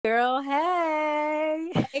Girl,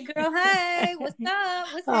 hey. Hey girl, hey, what's up?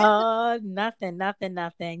 What's happening? Oh, nothing.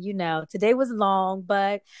 Today was long,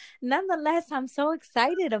 but nonetheless, I'm so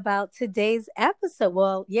excited about today's episode.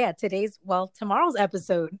 Tomorrow's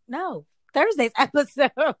episode. No, Thursday's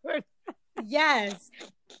episode. Yes.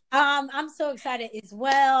 I'm so excited as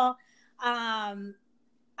well. Um,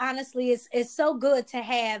 Honestly, it's so good to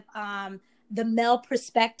have the male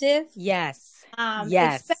perspective. Yes. Especially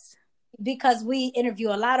Yes. because we interview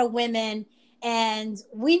a lot of women and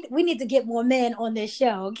we need to get more men on this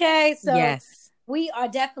show, okay? So Yes. we are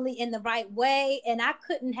definitely in the right way, and I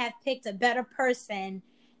couldn't have picked a better person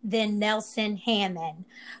than Nelson Hammond.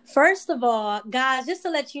 First of all, guys, just to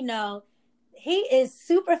let you know, he is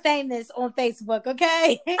super famous on Facebook,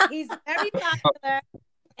 okay? He's very popular,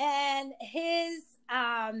 and his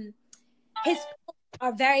posts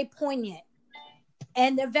are very poignant,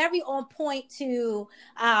 and they're very on point to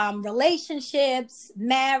relationships,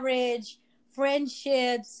 marriage,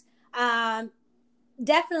 friendships. Um,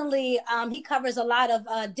 Definitely, he covers a lot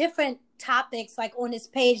of different topics, like on his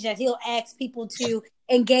page that he'll ask people to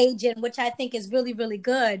engage in, which I think is really, really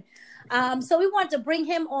good. So we want to bring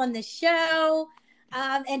him on the show.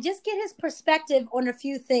 And just get his perspective on a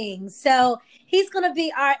few things. So he's going to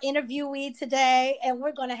be our interviewee today, and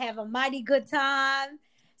we're going to have a mighty good time.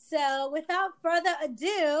 So without further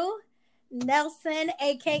ado, Nelson,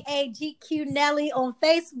 aka GQ Nelly on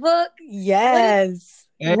Facebook. What is Yes.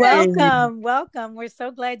 Hey, Welcome. We're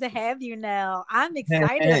so glad to have you now. I'm hey,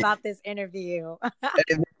 excited hey, about this interview.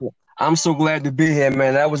 hey, I'm so glad to be here,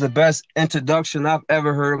 man. That was the best introduction I've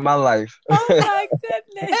ever heard in my life. Oh my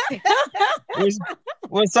goodness. What's,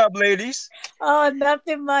 what's up, ladies? Oh,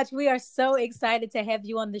 nothing much. We are so excited to have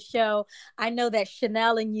you on the show. I know that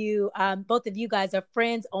Chanel and you, both of you guys are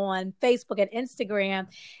friends on Facebook and Instagram,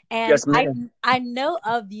 and Yes, I ma'am. I know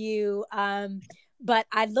of you. But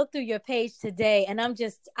I looked through your page today, and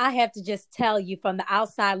I have to just tell you from the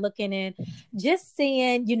outside looking in, just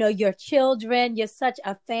seeing, your children. You're such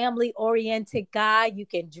a family oriented guy. You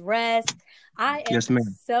can dress. I am Yes, ma'am.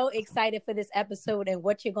 so excited for this episode and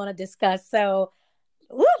what you're going to discuss. So,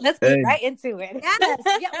 woo, let's get Hey, right into it. Yes.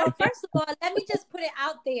 Yeah. Well, first of all, let me just put it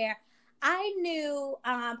out there.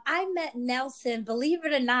 I met Nelson, believe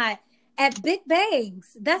it or not, at Big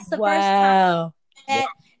Bangs. That's the first time. Wow. wow.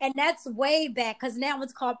 And that's way back because now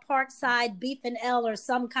it's called Parkside Beef and L or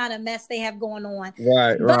some kind of mess they have going on.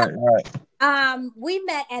 Right, But right, right. we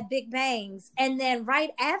met at Big Bangs, and then right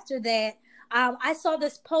after that, I saw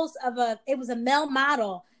this post of it was a male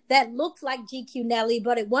model that looked like GQ Nelly,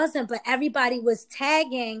 but it wasn't. But everybody was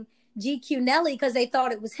tagging GQ Nelly because they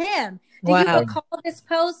thought it was him. Do you Wow. recall this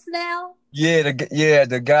post now?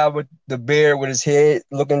 The guy with the beard with his head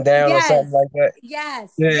looking down or something Yes, like that.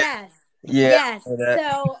 yes, Yeah, yes, yeah, yes. I know that.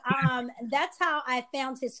 So that's how I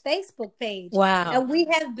found his Facebook page, Wow. and we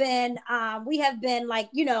have been like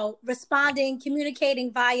responding,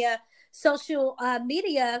 communicating via social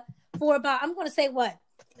media for about, I'm going to say, what,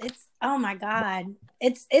 it's, oh my God,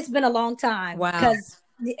 it's been a long time, Wow. because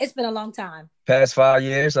it's been a long time. Past 5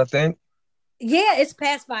 years, I think. Yeah, it's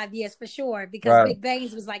past 5 years for sure, because Right. Big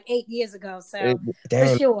Bangs was like 8 years ago, It, so for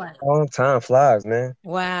damn, sure. long time flies, man.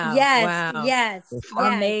 Wow. Yes, Wow. yes, It flies.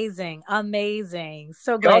 yes, Amazing. Amazing.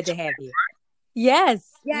 So Y'all glad to have you. Yes.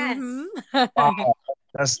 yes. Wow,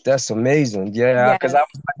 that's amazing. Yeah, because I Yes.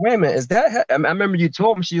 was like, wait a minute, is that? I remember you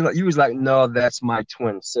told me you was like, no, that's my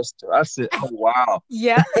twin sister. I said, oh wow,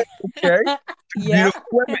 Yeah. okay, Yeah. beautiful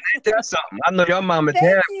women. Ain't that something? I know your mom and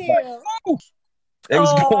dad Thank was like, you. ooh, they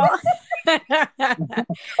was going Oh.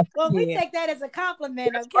 Well, we Yeah. take that as a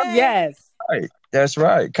compliment, okay? Yes. right. That's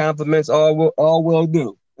right. Compliments all will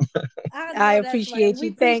do. I I know that's right. appreciate We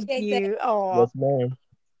you. Thank appreciate that. you. Oh. Yes, ma'am.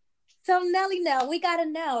 So, Nelly, no, we got to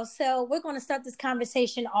know. So, we're going to start this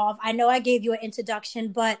conversation off. I know I gave you an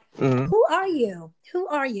introduction, but Hmm. who are you? Who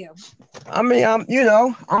are you? I mean, I'm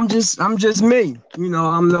just me.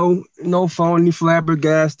 I'm no phony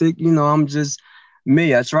flabbergastic. I'm just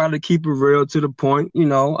me. I try to keep it real to the point.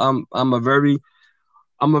 I'm a very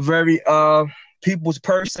people's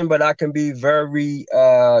person, but I can be very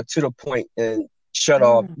to the point and shut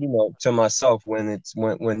off, Mm. to myself when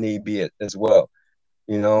need be it as well.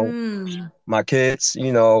 You know, Mm. my kids,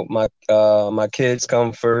 my kids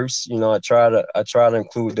come first. I try to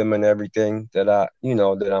include them in everything that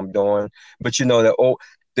I'm doing. But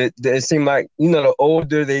it seems like the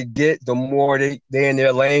older they get, the more they in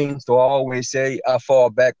their lane. So I always say I fall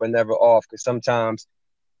back but never off, because sometimes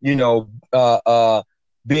you know,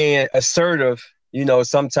 being assertive,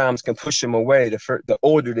 sometimes can push them away the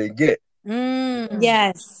older they get. Mm.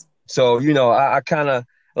 Yes. So, I kind of,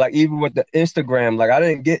 like even with the Instagram, like I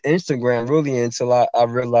didn't get Instagram really until I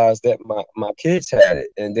realized that my kids had it,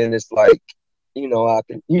 and then it's like, I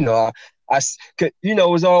can, it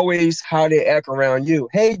was always how they act around you.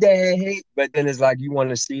 Hey, dad, hey, but then it's like you want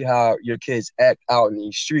to see how your kids act out in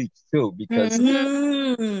these streets too, because it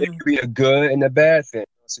Mm-hmm. could be a good and a bad thing.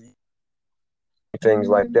 So things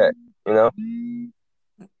like that, you know.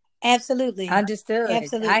 Absolutely. Understood. I hear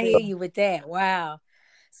Absolutely. you with that. Wow.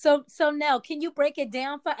 So now, can you break it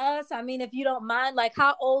down for us? I mean, if you don't mind, like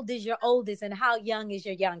how old is your oldest and how young is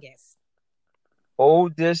your youngest?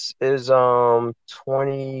 Oldest is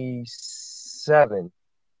 27.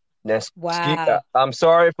 That's Wow. I'm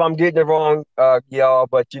sorry if I'm getting it wrong, y'all,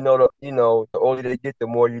 but the older they get, the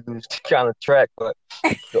more you lose kind of track. But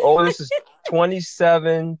the oldest is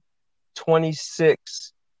 27,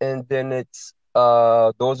 26, and then it's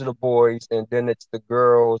those are the boys, and then it's the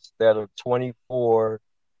girls that are 24,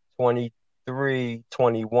 23,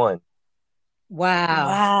 21.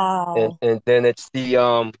 Wow. And Wow. and then it's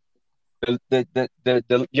the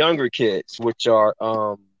younger kids, which are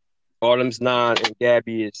Autumn's 9 and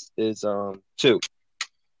Gabby is 2.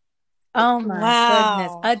 Oh my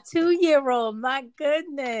goodness. Wow. A 2-year-old. My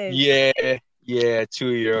goodness. Yeah, yeah,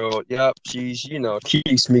 2-year-old. Yep, she's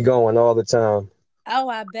keeps me going all the time. Oh,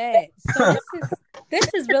 I bet. So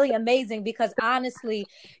this is really amazing because honestly,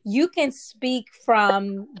 you can speak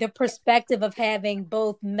from the perspective of having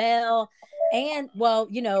both male and well,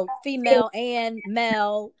 female and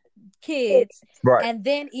male kids, Right. and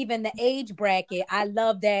then even the age bracket. I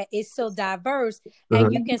love that it's so diverse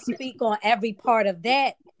and you Hmm. can speak on every part of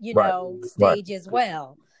that, Right. Right. stage as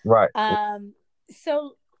well. Right. Um,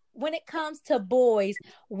 so when it comes to boys,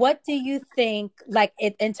 what do you think, like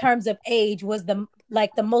in terms of age, was the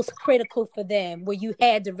most critical for them, where you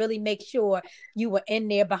had to really make sure you were in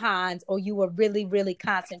their behinds, or you were really, really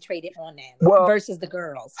concentrated on them Well, versus the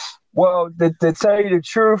girls? to tell you the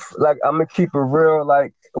truth, like I'm gonna keep it real.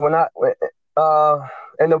 Like uh,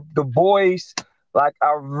 and the boys, like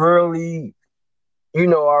I really,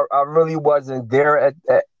 I really wasn't there at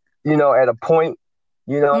a point,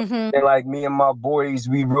 Mm-hmm. and like me and my boys,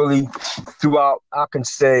 we really throughout, I can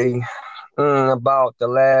say, about the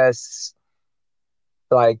last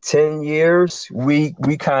like 10 years, we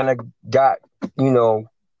kind of got, you know,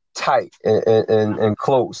 tight and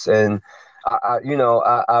close. And I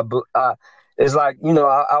it's like,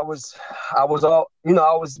 I was all,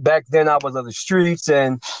 I was back then, I was on the streets,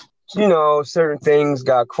 and, certain things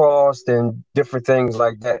got crossed and different things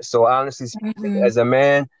like that. So honestly speaking, Mm-hmm. as a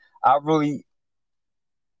man, I really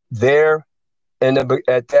there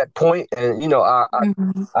at that point, and,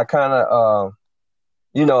 Mm-hmm. I kind of,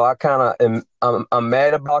 I kind of am, I'm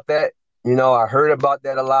mad about that. I heard about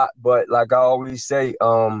that a lot, but like I always say,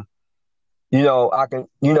 I can,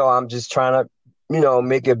 I'm just trying to,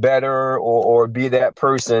 make it better, or be that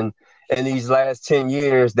person in these last 10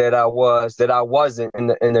 years that I wasn't in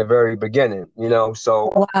the very beginning,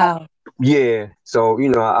 so Wow. yeah. So,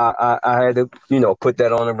 I had to, put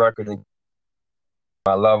that on the record, and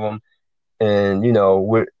I love them. And,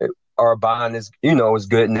 our bond is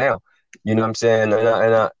good now. You know what I'm saying? And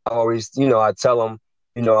I always, I tell them,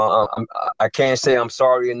 I can't say I'm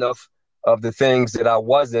sorry enough of the things that I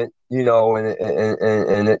wasn't,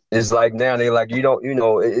 and it's like now they're like, you don't,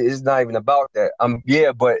 it's not even about that.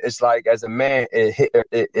 Yeah, but it's like as a man,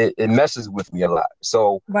 it messes with me a lot.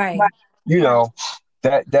 So, Right. you know,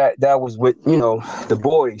 that was with, the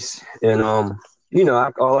boys. And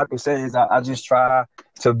all I can say is I just try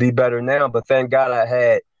to be better now. But thank God I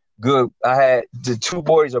had the two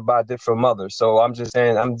boys are by different mothers. So I'm just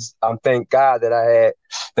saying, I'm thank God that I had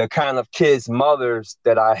the kind of kids mothers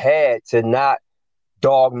that I had to not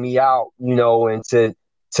dog me out, and to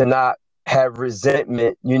not have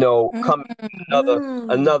resentment, coming Mm-hmm.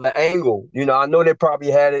 another angle. I know they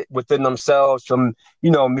probably had it within themselves from,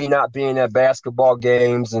 me not being at basketball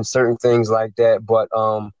games and certain things like that. But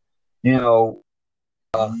you know,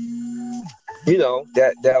 uh,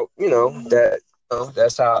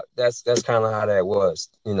 that's how that's kind of how that was.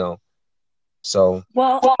 So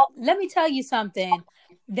Well, let me tell you something.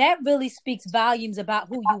 That really speaks volumes about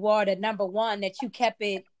who you are. That number one, that you kept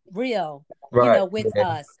it real, right, with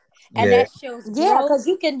yeah, us, and yeah, that shows Yeah, because growth.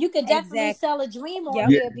 you can definitely Exact. sell a dream on Yep.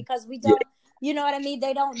 yeah, here because we yeah, don't, you know what I mean?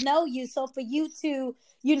 They don't know you. So for you to,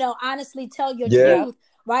 honestly tell your yeah, Yep. truth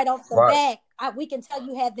right off the right, bat, we can tell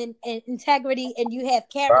you have integrity and you have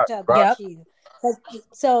right, character right, about Yep. you.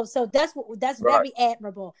 So that's right. very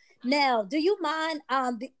admirable. Now, do you mind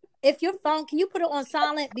if your phone, can you put it on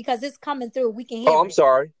silent because it's coming through? We can Oh, hear I'm it.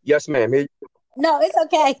 sorry. Yes, ma'am. No, it's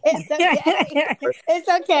okay. It's okay. It's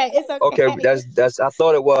okay. It's Okay, okay. that's. I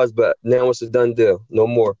thought it was, but now it's a done deal. No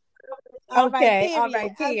more. All right, All period.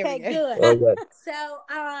 right, Okay, period. good. Okay.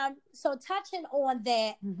 So touching on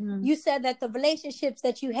that, Mhm. you said that the relationships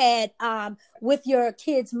that you had with your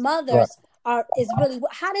kids' Right. mothers is really.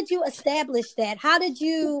 How did you establish that?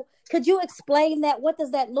 Could you explain that? What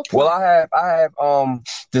does that look Well, like? I have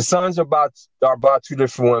the sons are by two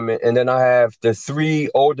different women, and then I have the three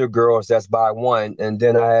older girls that's by one, and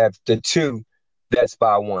then I have the two that's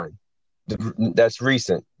by one. That's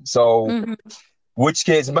recent. So, Mhm. which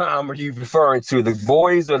kid's mom are you referring to? The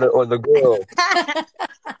boys or the girls?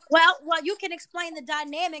 Well, you can explain the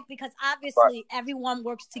dynamic because Right. obviously everyone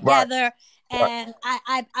works Right. together, Right. and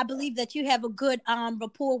I believe that you have a good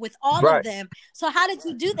rapport with all of Right. them. So how did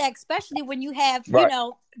you do that, especially when you have Right.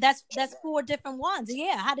 that's four different ones?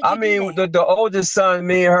 Yeah, how did I you do mean, that? the oldest son,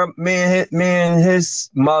 me and his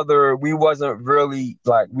mother, we wasn't really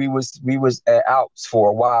like we was at outs for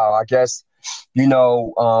a while. I guess, you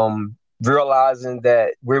know, realizing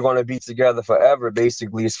that we're going to be together forever,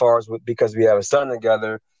 basically, as far as because we have a son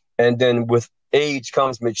together, and then with age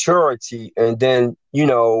comes maturity, and then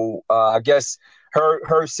I guess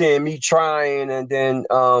her seeing me trying, and then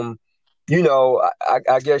I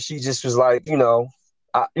guess she just was like, I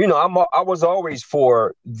was always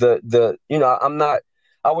for I'm not.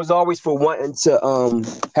 I was always for wanting to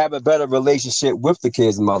have a better relationship with the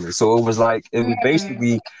kid's mother. So it was like it was Mm.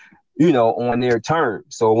 basically on their terms.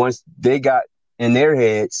 So once they got in their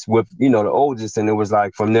heads with the oldest, and it was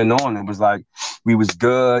like from then on it was like we was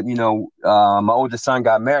good. My oldest son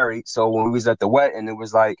got married, so when we was at the wedding, it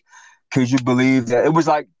was like, could you believe that? It was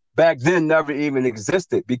like back then never even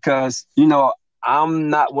existed because I'm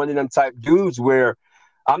not one of them type dudes where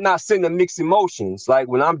I'm not sitting in mixed emotions. Like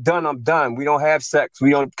when I'm done, I'm done. We don't have sex.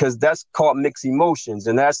 We don't, because that's called mixed emotions,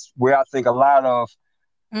 and that's where I think a lot of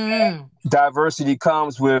Mm. diversity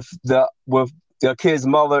comes with the kid's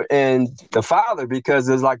mother and the father, because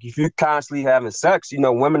it's like if you're constantly having sex,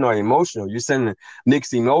 women are emotional. You're sending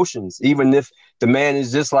mixed emotions, even if the man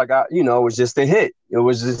is just like it's just a hit. It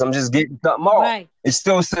was just I'm just getting something off. Right. It's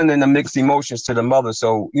still sending the mixed emotions to the mother.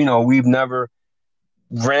 So we've never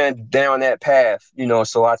ran down that path,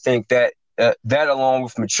 so I think that that along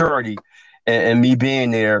with maturity and me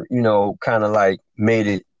being there, kind of like made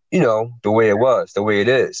it, the way it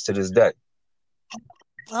is to this day.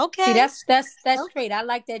 See, Okay. that's Okay. straight. I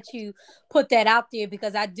like that you put that out there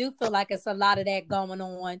because I do feel like it's a lot of that going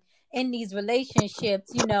on in these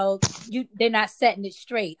relationships. They're not setting it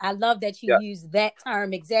straight. I love that you Yeah. use that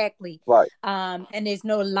term exactly. Right. And there's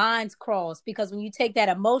no lines crossed because when you take that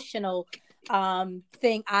emotional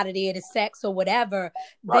thing out of there, the sex or whatever,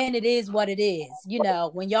 Right. then it is what it is.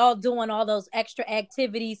 When y'all doing all those extra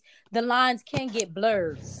activities, the lines can get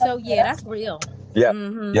blurred. So yeah, that's real. Yeah.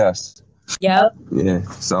 Mm-hmm. Yes. Yep. Yeah.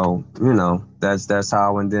 So, that's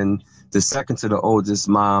how. And then the second to the oldest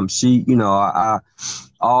mom, she, I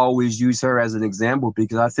always use her as an example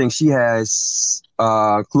because I think she has,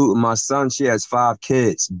 including my son, she has 5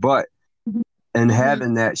 kids. But in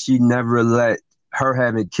having that, she never let her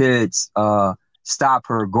having kids stop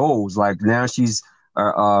her goals. Like now she's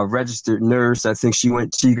a registered nurse. I think she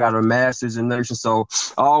got her master's in nursing. So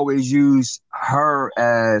I always use her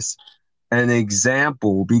as an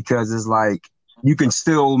example because it's like you can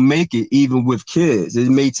still make it even with kids. It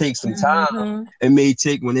may take some time. Mm-hmm. It may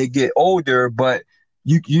take when they get older, but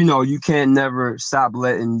you can't never stop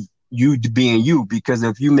letting you being you, because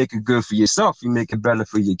if you make it good for yourself, you make it better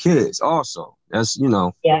for your kids also. That's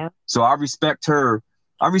Yeah. So I respect her.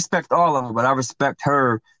 I respect all of them, but I respect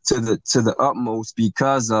her to the utmost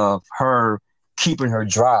because of her keeping her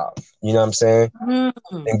drive. You know what I'm saying?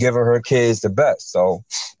 Mm-hmm. And giving her kids the best. So,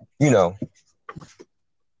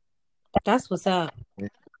 That's what's up.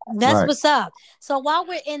 That's right. what's up. So while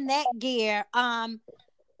we're in that gear,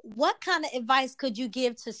 what kind of advice could you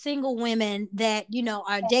give to single women that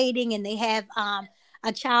are dating and they have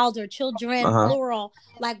a child or children, plural?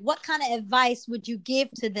 Like, what kind of advice would you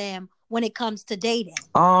give to them when it comes to dating?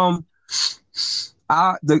 The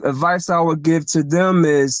advice I would give to them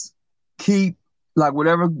is keep, like,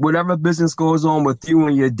 whatever business goes on with you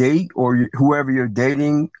and your date or whoever you're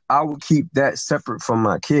dating, I would keep that separate from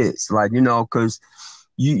my kids. Like, because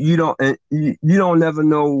you don't never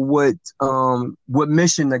know what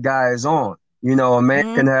mission the guy is on. A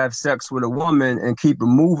man can have sex with a woman and keep it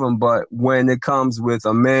moving, but when it comes with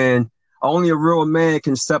a man, only a real man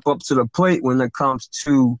can step up to the plate when it comes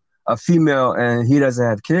to a female and he doesn't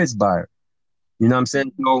have kids by her. You know what I'm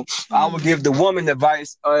saying? So I would give the woman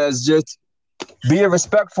advice as just be a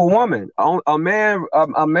respectful woman. A man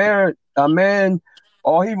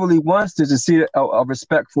all he really wants is to see a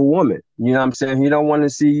respectful woman. You know what I'm saying? He don't want to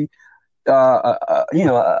see,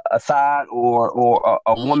 a thought or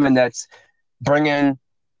a woman that's bringing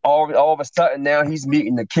all of a sudden now he's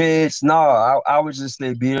meeting the kids. No, I would just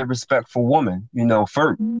say be a respectful woman,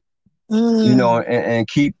 first, and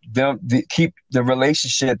keep keep the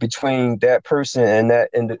relationship between that person and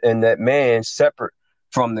that man separate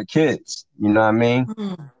from the kids. You know what I mean?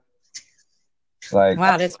 Like,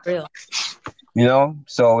 wow, that's real.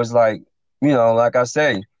 So it's like, like I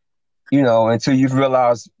say, until you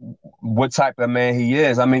realize what type of man he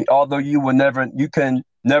is. I mean, although you can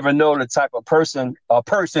never know the type of person a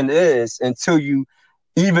person is until you,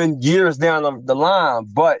 even years down the line.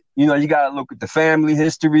 But, you got to look at the family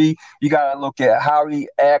history. You got to look at how he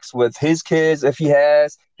acts with his kids, if he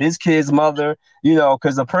has his kid's mother,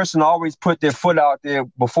 because a person always put their foot out there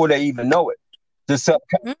before they even know it.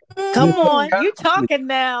 Come on, you talking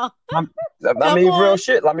now. I mean, real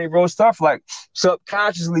shit. I mean, real stuff. Like,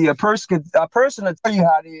 subconsciously, a person will tell you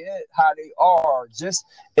how they are just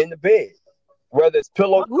in the bed, whether it's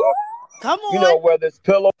pillow talk. Come on. Whether it's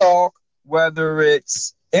pillow talk, whether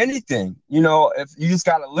it's anything. If you just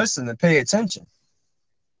gotta listen and pay attention.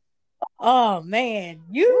 Oh man,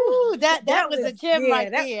 that was a gem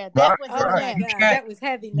right there. That was a gem. That was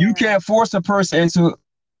heavy. You can't force a person into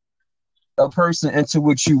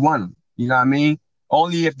what you want them. You know what I mean?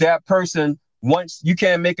 Only if that person wants. You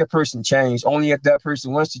can't make a person change. Only if that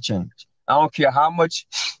person wants to change. I don't care how much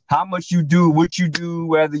you do, what you do,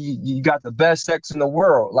 whether you got the best sex in the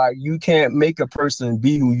world. Like, you can't make a person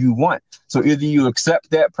be who you want. So either you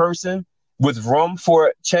accept that person with room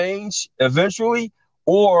for change eventually,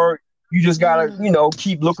 or you just gotta,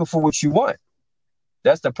 keep looking for what you want.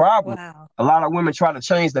 That's the problem. Wow. A lot of women try to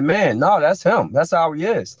change the man. No, that's him. That's how he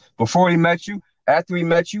is. Before he met you, after he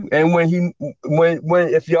met you, and when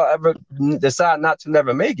if y'all ever decide not to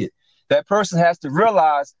never make it, that person has to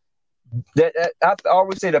realize that I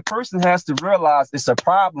always say the person has to realize it's a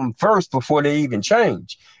problem first before they even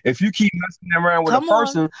change. If you keep messing around with a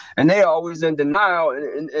person and they always in denial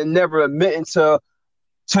and never admitting to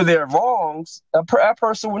their wrongs, that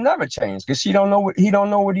person will never change because he don't know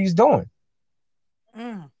what he's doing.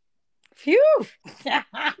 Phew.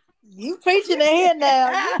 You preaching ahead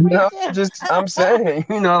now. I'm saying,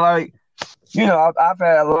 I've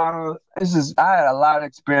had I had a lot of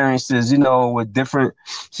experiences, with different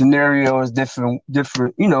scenarios, different,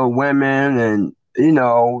 women and,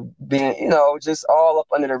 being, just all up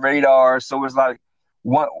under the radar. So it's like,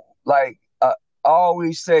 I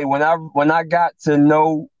always say when I got to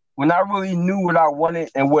know, when I really knew what I wanted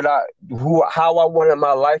and how I wanted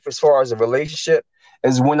my life as far as a relationship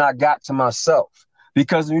is when I got to myself.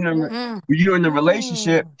 Because when you're in a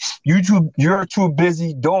relationship, you're too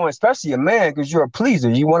busy doing, especially a man, because you're a pleaser.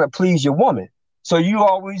 You want to please your woman, so you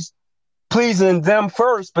always pleasing them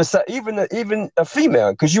first. But even a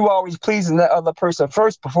female, because you always pleasing that other person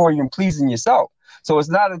first before you're pleasing yourself. So it's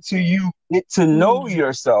not until you get to know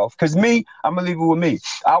yourself. Because I'm gonna leave it with me.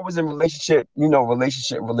 I was in relationship.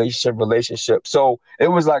 So it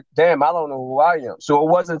was like, damn, I don't know who I am. So it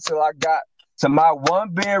wasn't until I got to my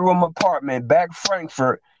 1-bedroom apartment back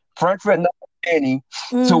Frankfurt, Penny,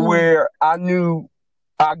 to where I knew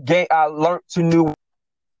I learned to know.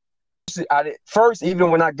 I did first,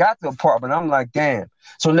 even when I got the apartment, I'm like, damn.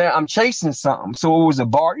 So now I'm chasing something. So it was a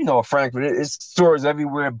bar, Frankfurt. It's stores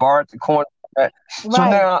everywhere, bar at the corner. Right. So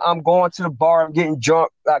now I'm going to the bar, I'm getting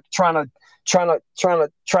drunk, like trying to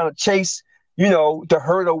chase, to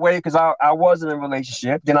hurt away, because I wasn't in a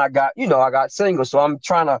relationship. Then I got single. So I'm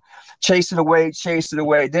trying to chase it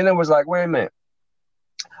away. Then it was like, wait a minute.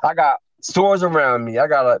 I got stores around me. I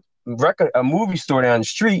got a movie store down the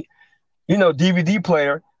street, DVD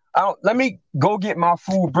player. Let me go get my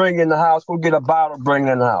food, bring it in the house, go get a bottle, bring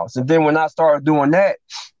it in the house. And then when I started doing that,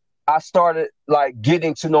 I started like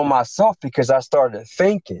getting to know myself, because I started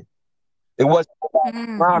thinking. It wasn't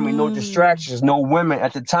around me, no distractions, no women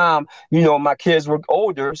at the time. My kids were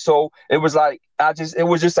older, so it was like it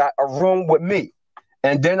was just a room with me.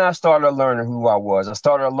 And then I started learning who I was. I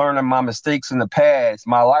started learning my mistakes in the past.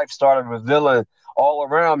 My life started revealing all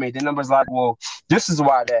around me. Then it was like, well, this is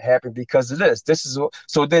why that happened, because of this.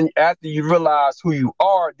 So then after you realize who you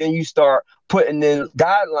are, then you start putting in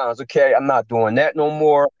guidelines. Okay, I'm not doing that no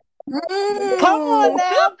more. Come on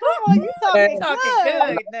now. You talking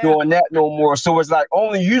good. Now. Doing that no more. So it's like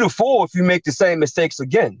only you the fool if you make the same mistakes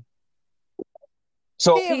again.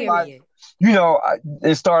 So it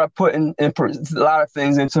started putting a lot of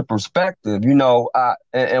things into perspective.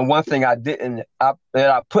 And one thing that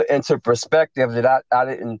I put into perspective that I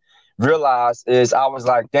didn't realize is I was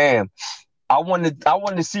like, damn, I wanted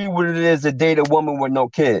to see what it is to date a woman with no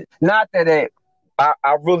kids. Not that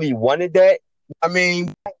I really wanted that. I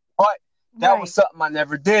mean, but that was something I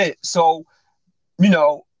never did. So, you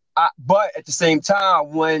know, but at the same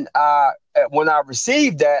time, when I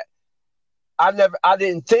received that, I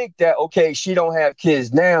didn't think that, okay, she don't have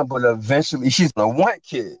kids now, but eventually she's gonna want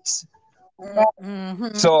kids.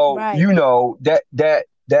 Mm-hmm. So, Right. you know, that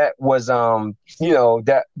was you know,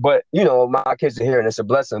 but you know, my kids are here and it's a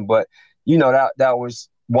blessing. But you know, that was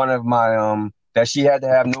one of my that she had to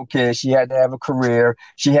have no kids, she had to have a career,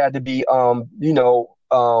 she had to be you know,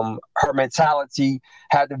 her mentality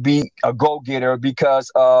had to be a go-getter,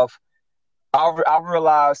 because of I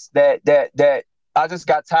realized that I just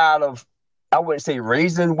got tired of, I wouldn't say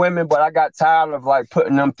raising women, but I got tired of like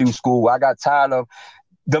putting them through school. I got tired of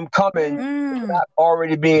them coming not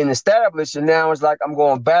already being established, and now it's like I'm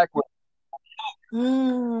going backwards.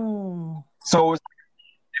 So if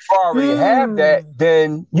I already have that,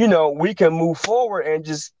 then you know, we can move forward and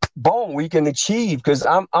just boom, we can achieve. Because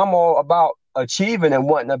I'm all about achieving and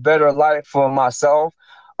wanting a better life for myself,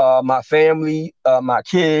 my family, my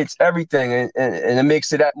kids, everything, and it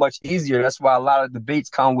makes it that much easier. That's why a lot of debates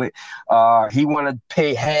come with he want to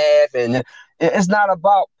pay half, and it's not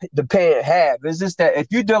about the paying half. It's just that if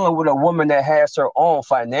you're dealing with a woman that has her own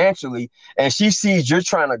financially, and she sees you're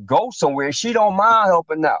trying to go somewhere, she don't mind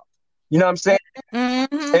helping out. You know what I'm saying?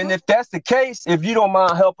 And if that's the case, if you don't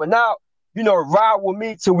mind helping out, you know, ride with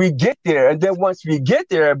me till we get there. And then once we get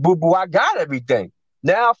there, boo-boo, I got everything.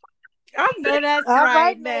 Now, I know that's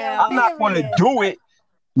right now. I'm not going to do it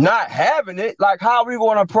not having it. Like, how are we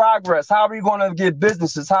going to progress? How are we going to get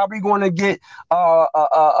businesses? How are we going to get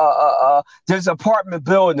this apartment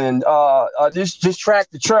building, this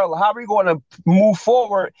tractor trailer? How are we going to move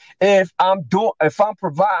forward if I'm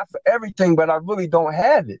providing for everything, but I really don't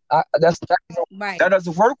have it? That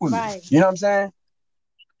doesn't work with me. You know what I'm saying?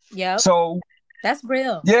 Yeah. So that's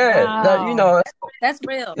real. Yeah, wow. You know, that's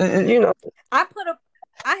real. You know, I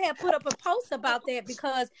had put up a post about that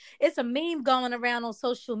because it's a meme going around on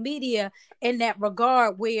social media in that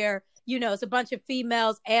regard, where, you know, it's a bunch of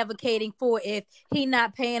females advocating for, if he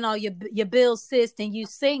not paying all your bills, sis, and you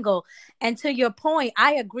single. And to your point,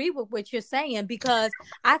 I agree with what you're saying, because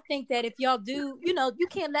I think that if y'all do, you know, you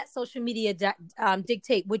can't let social media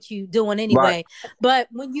dictate what you doing anyway. Right. But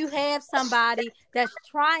when you have somebody that's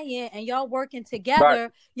trying and y'all working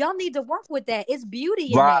together, y'all need to work with that. It's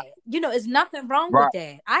beauty in that. You know, it's nothing wrong with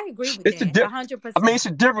that. I agree with that. 100%. I mean, it's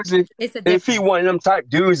a difference if he one of them type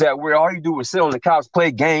dudes that where all you do is sit on the couch,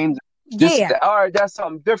 play games. All right, that's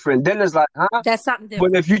something different. Then it's like, huh? That's something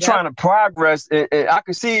different. But if you're trying to progress, and I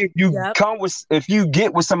can see if you if you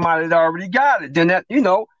get with somebody that already got it, then that, you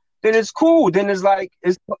know, then it's cool. Then it's like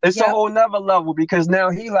it's a whole nother level, because now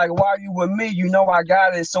he like, why are you with me? You know I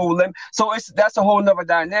got it. So that's a whole nother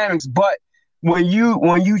dynamics. But when you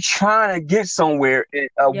trying to get somewhere,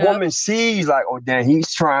 a woman sees like, oh damn,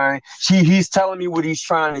 he's trying. He's telling me what he's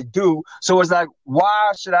trying to do. So it's like,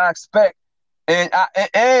 why should I expect? And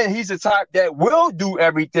he's the type that will do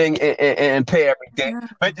everything and pay everything.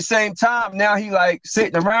 But at the same time, now he like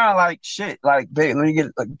sitting around like, shit, like, babe, let me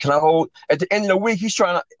get, like, can I hold? At the end of the week, he's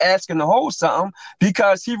trying to ask him to hold something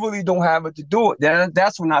because he really don't have it to do it.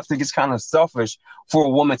 That's when I think it's kind of selfish for a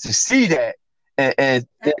woman to see that. And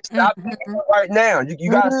stop thinking for right now.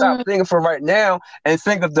 You got to stop thinking for right now and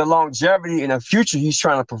think of the longevity and the future he's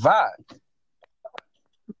trying to provide.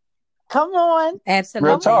 Come on. Absolutely.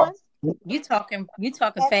 Real talk. You talking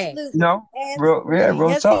fast. No,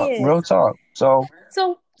 real talk. So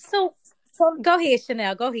go ahead,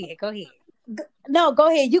 Chanel. Go ahead. No, go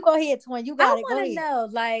ahead. You go ahead, Twin. You got it. I want to know,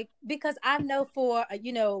 like, because I know for,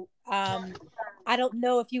 you know, I don't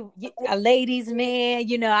know if you a ladies' man,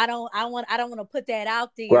 you know, I don't want to put that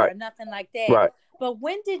out there or nothing like that. Right. But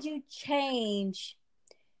when did you change?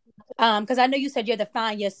 Because I know you said you had to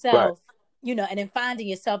find yourself, you know, and in finding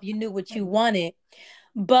yourself, you knew what you wanted.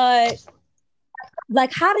 But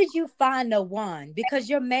like, how did you find the one? Because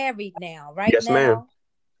you're married now, right? Yes, ma'am.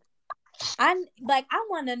 I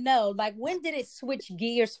want to know, like, when did it switch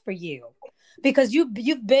gears for you? Because you've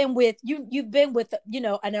been with you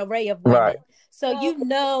know, an array of women, so you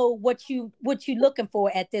know what you looking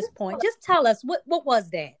for at this point. Just tell us what was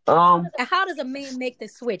that, and how does a man make the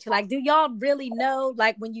switch? Like, do y'all really know,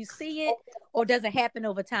 like, when you see it, or does it happen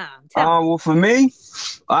over time? Well, for me,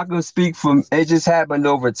 I can speak from it. Just happened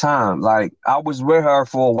over time. Like, I was with her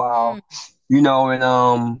for a while, you know,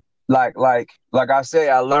 and like I say,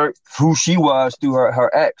 I learned who she was through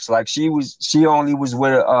her ex. Like, she only was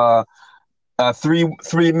with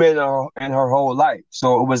three men in her whole life.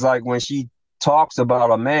 So it was like when she talks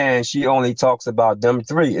about a man, she only talks about them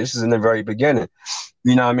three. This is in the very beginning.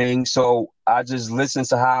 You know what I mean? So I just listened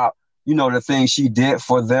to how, the things she did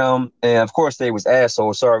for them. And of course they was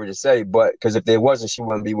assholes, sorry to say, but because if they wasn't, she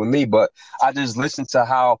wouldn't be with me. But I just listened to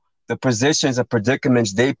how the positions and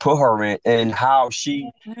predicaments they put her in and how she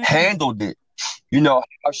handled it. How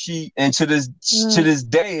she, and to this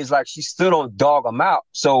day, is like she still don't dog them out.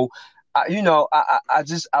 So I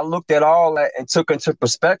looked at all that and took into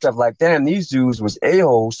perspective, like, damn, these dudes was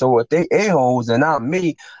a-holes. So if they a-holes and I'm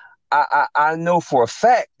me, I know for a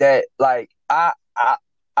fact that, like, I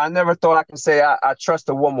never thought I can say I trust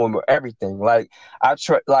a woman with everything. Like, I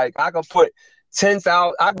can put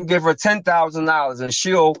 10,000, I can give her $10,000 and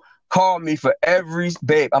she'll call me for every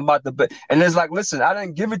babe. I'm about to, and it's like, listen, I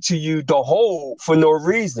didn't give it to you the whole for no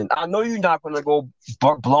reason. I know you're not going to go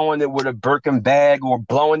blowing it with a Birkin bag or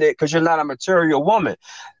blowing it because you're not a material woman.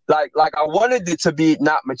 Like I wanted it to be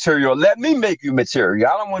not material. Let me make you material.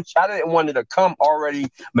 I didn't want it to come already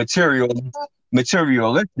materialistic.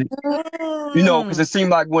 Because it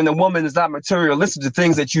seemed like when a woman is not materialistic, the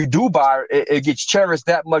things that you do buy her, it gets cherished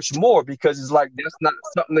that much more because it's like that's not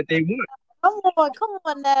something that they want. Come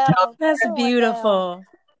on now. That's beautiful.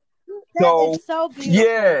 That is so beautiful.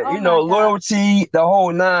 Yeah, loyalty, the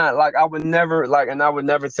whole nine. Like I would never, and I would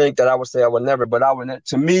never think that I would say I would never, but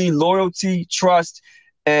to me, loyalty, trust,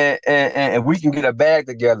 and we can get a bag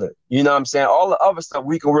together. You know what I'm saying? All the other stuff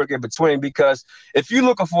we can work in between, because if you're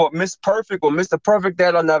looking for Miss Perfect or Mr. Perfect,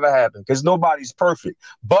 that'll never happen because nobody's perfect.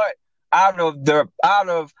 But out of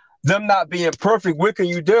them not being perfect, what can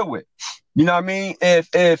you deal with? You know what I mean?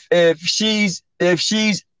 If she's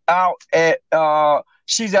out at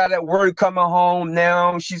work, coming home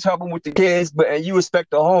now, she's helping with the kids, and you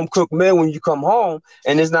expect a home cooked meal when you come home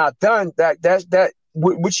and it's not done, that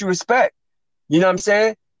what you expect. You know what I'm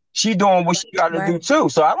saying? She doing what she got to do too.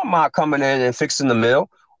 So I don't mind coming in and fixing the meal,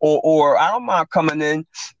 or I don't mind coming in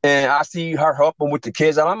and I see her helping with the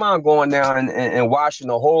kids. I don't mind going down and washing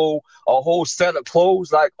a whole set of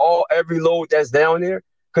clothes, like every load that's down there.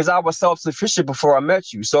 Because I was self-sufficient before I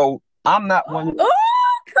met you, so I'm not one of them.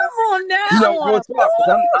 Oh, come on now!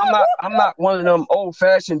 I'm not one of them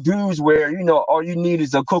old-fashioned dudes where all you need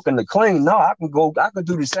is a cook and a clean. No, I can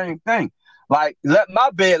do the same thing. Like, let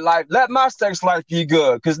my sex life be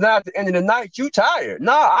good. Because now at the end of the night, you tired.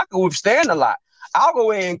 No, I can withstand a lot. I'll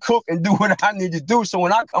go in and cook and do what I need to do. So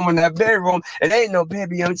when I come in that bedroom, it ain't no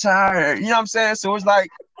baby, I'm tired. You know what I'm saying? So it's like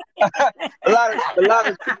a lot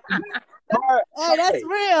of. Hey, that's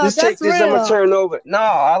real. Just take this, I'm gonna turn over. No,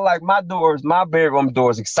 I like my bedroom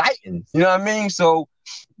doors exciting. You know what I mean? So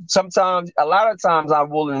a lot of times I'm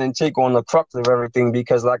willing to take on the crux of everything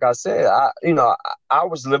because, like I said, I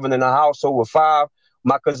was living in a household with five.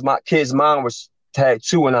 Because my kid's mom had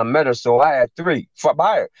two and I met her, so I had three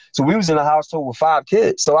by her. So we was in a household with 5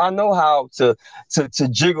 kids. So I know how to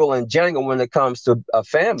jiggle and jangle when it comes to a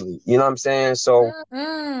family. You know what I'm saying? So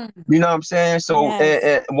you know what I'm saying? So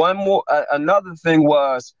yes. And one more, another thing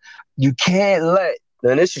was you can't let.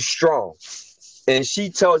 Now this is strong, and she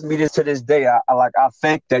tells me this to this day. I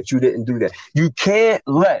think that you didn't do that. You can't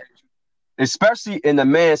let, especially in the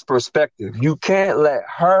man's perspective, you can't let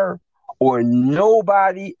her or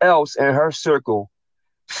nobody else in her circle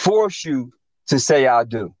force you to say I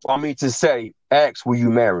do. I mean, to say, ask, will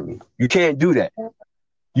you marry me? You can't do that.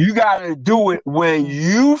 You got to do it when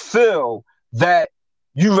you feel that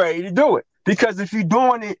you're ready to do it. Because if you're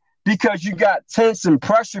doing it because you got tense and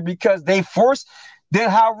pressure because they force, then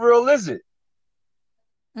how real is it?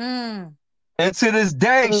 And to this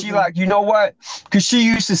day, she like, you know what? Because she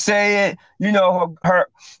used to say it.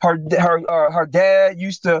 Her dad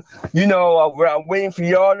used to, I'm waiting for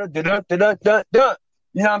y'all to dun. You know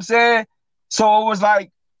what I'm saying? So it was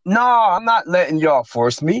like, no, I'm not letting y'all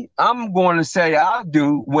force me. I'm going to say I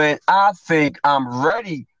do when I think I'm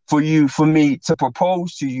ready for me to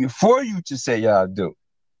propose to you, for you to say I do.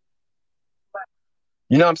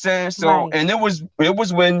 You know what I'm saying? So, right. And it was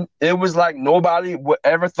when it was like nobody would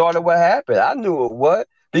ever thought it would happen. I knew it would,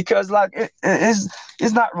 because like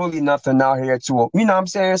it's not really nothing out here to, you know what I'm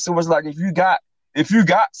saying? So it's like if you got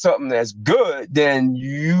something that's good, then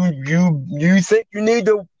you think you need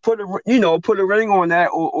to put a ring on that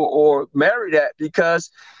or marry that,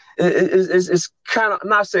 because it's kind of, I'm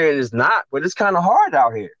not saying it's not, but it's kind of hard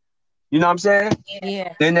out here. You know what I'm saying?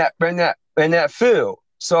 Yeah. In that field.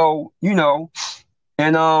 So,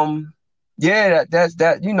 and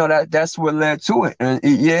that's what led to it. And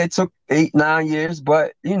it took 8-9 years,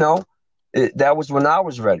 but that was when I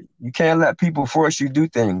was ready. You can't let people force you to do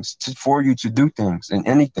things, for you to do things in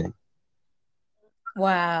anything.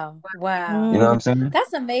 Wow. Wow. You know what I'm saying?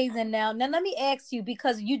 That's amazing. Now let me ask you,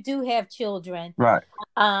 because you do have children, Right.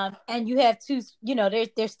 and you have two,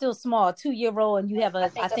 they're still small, 2-year-old, and you have I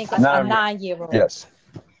think a 9 years. 9-year-old. Yes.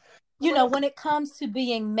 When it comes to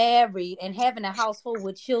being married and having a household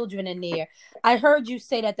with children in there, I heard you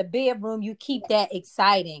say that the bedroom, you keep that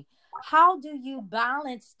exciting. How do you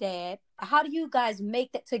balance that? How do you guys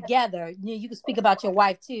make that together? You can speak about your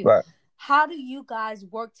wife too. Right. How do you guys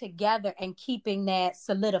work together and keeping that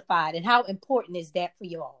solidified? And how important is that for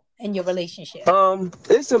you all in your relationship?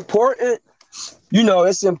 It's important.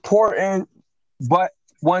 It's important, but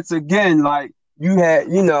once again, like you had,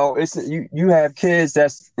 it's you have kids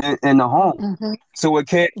that's in the home, Mm-hmm. so it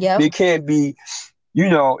can't be, it can't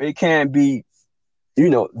be,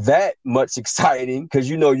 that much exciting because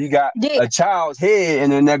you got a child's head in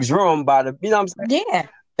the next room by the, what I'm saying? Yeah.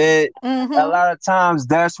 And Mm-hmm. a lot of times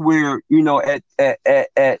that's where, at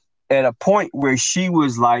a point where she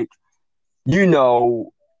was like,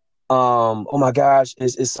 oh my gosh,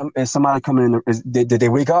 is somebody coming in? Did they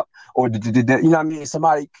wake up, or did you know what I mean?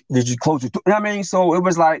 Somebody, did you close your door? You know what I mean? So it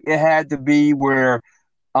was like it had to be where,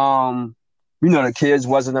 the kids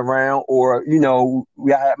wasn't around, or we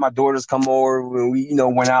had my daughters come over when we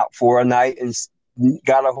went out for a night and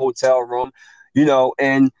got a hotel room,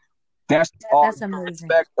 and that's all That's amazing.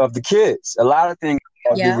 Respect of the kids. A lot of things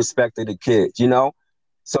are the respect of the kids,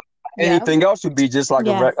 So anything else would be just like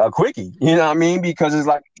a quickie, you know what I mean? Because it's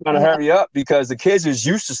like trying to hurry up because the kids is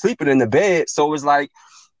used to sleeping in the bed. So it's like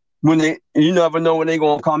when you never know when they're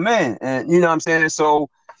gonna come in, and you know what I'm saying. So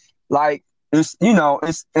like it's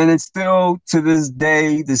it's still to this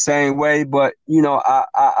day the same way, but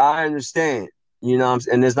I understand,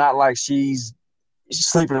 and it's not like she's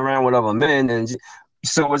sleeping around with other men, and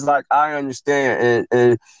so it's like I understand,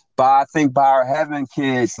 and but I think by her having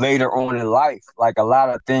kids later on in life, like a lot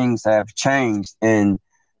of things have changed, and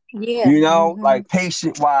like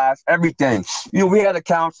patient wise, everything. We had a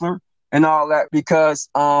counselor and all that because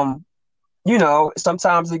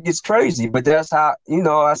sometimes it gets crazy, but that's how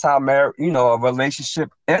a relationship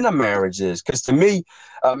and a marriage is. Because to me,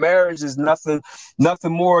 a marriage is nothing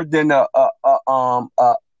more than a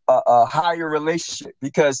higher relationship,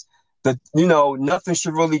 because nothing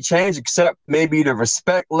should really change except maybe the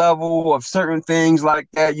respect level of certain things like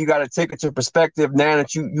that. You got to take into perspective now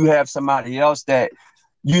that you have somebody else that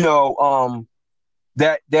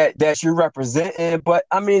that you're representing. But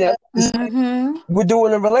I mean, we're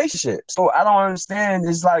doing a relationship, so I don't understand.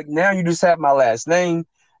 It's like now you just have my last name.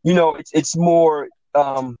 It's more.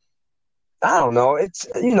 I don't know. It's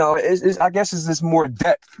I guess it's just more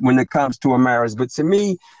depth when it comes to a marriage. But to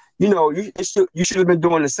me, you should have been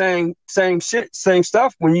doing the same shit, same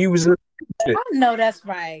stuff when you was in I know that's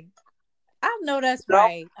right.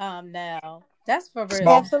 Right. Now that's for real.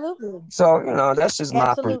 Absolutely. So that's just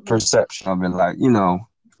my perception of it. Like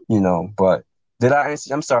But did I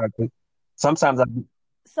answer? I'm sorry. Sometimes I'm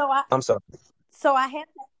sorry. So I have.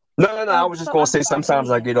 No. I was just gonna say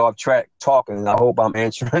sometimes I get off track talking, and I hope I'm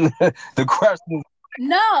answering the question.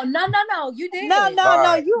 No. You did. No.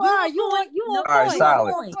 Right. You are. You on all right,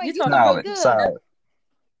 solid. You're talking good. Solid.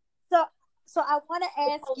 So I want to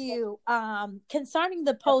ask you concerning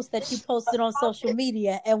the post that you posted on social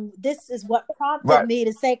media, and this is what prompted me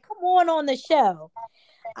to say, "Come on the show."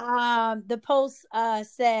 The post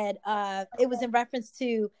said it was in reference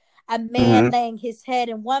to a man laying his head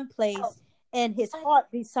in one place and his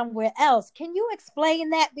heart be somewhere else. Can you explain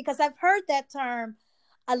that? Because I've heard that term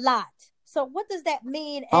a lot. So what does that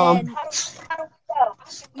mean? And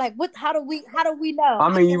like, how do we know? I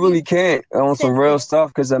mean, you really can't on some real stuff,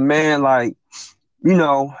 because a man, like,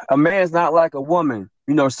 a man's not like a woman.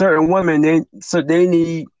 Certain women, they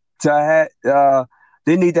need to have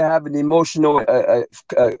an emotional a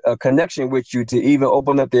connection with you to even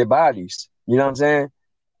open up their bodies. You know what I'm saying?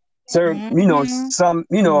 Certain, some,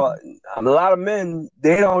 a lot of men,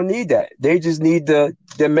 they don't need that. They just need the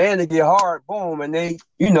man to get hard, boom, and they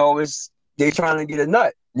trying to get a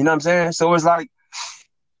nut. You know what I'm saying? So it's like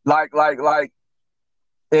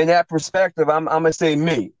in that perspective, I'm gonna say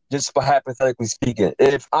me, just for hypothetically speaking.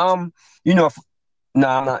 If I'm, I'm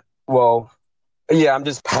not. Well, yeah, I'm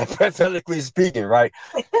just hypothetically speaking, right?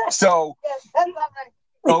 So,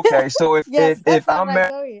 okay, so if I'm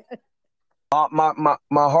married,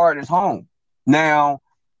 my heart is home. Now,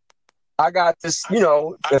 I got this.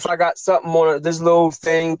 If I got something on this little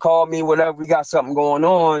thing, call me, whatever. We got something going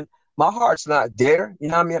on. My heart's not there. You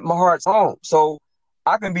know what I mean? My heart's home. So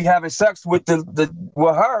I can be having sex with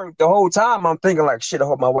with her the whole time. I'm thinking like, shit, I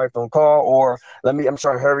hope my wife don't call, or I'm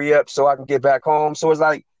trying to hurry up so I can get back home. So it's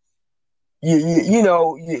like,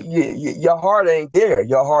 your heart ain't there.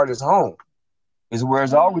 Your heart is home. is where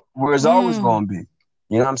it's always Mm. going to be.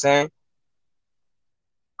 You know what I'm saying?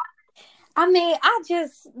 I mean, I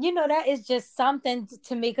just, that is just something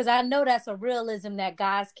to me because I know that's a realism that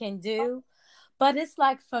guys can do. But it's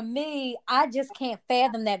like for me, I just can't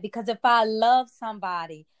fathom that because if I love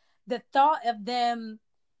somebody, the thought of them,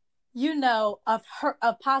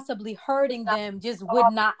 of possibly hurting them just would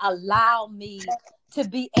not allow me to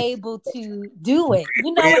be able to do it.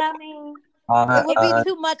 You know what I mean? Uh, It would be uh,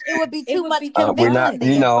 too much. It would be It too would much be too we're not, conviction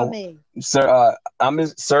much. there for me. sir. I'm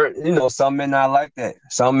certain, some men not like that.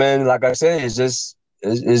 Some men, like I said, it's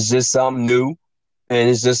just something new, and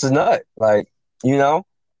it's just a nut. Like, you know,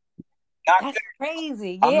 not, That's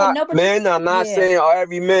crazy. I'm Yeah, not no, but men. I'm not yeah, saying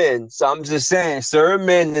every man. So I'm just saying certain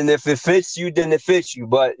men, and if it fits you, then it fits you.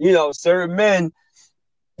 But certain men,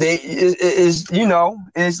 they is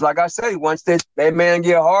it's like I say, once that man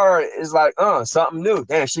get hard, it's like something new.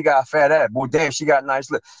 Damn, she got a fat ass. Boy, damn, she got a nice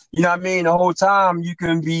lip. You know what I mean? The whole time you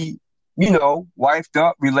can be, wifed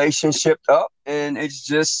up, relationship up, and it's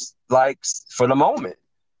just like for the moment.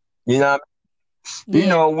 You know,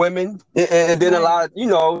 yeah, women, and then a right.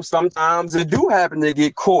 lot of, sometimes they do happen to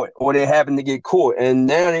get caught, or they happen to get caught, and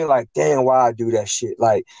now they're like, damn, why I do that shit?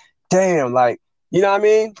 Like, damn, like, you know what I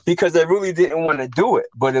mean? Because they really didn't want to do it,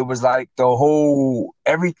 but it was like the whole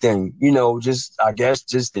everything, just I guess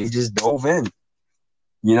they just dove in.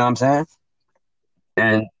 You know what I'm saying?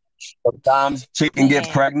 And sometimes she can get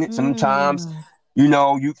Man. pregnant. Sometimes,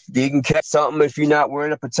 Mm. they can catch something if you're not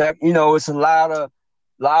wearing a protect. It's a lot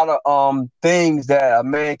of things that a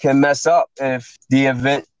man can mess up if the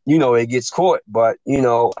event, it gets caught. But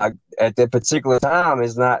at that particular time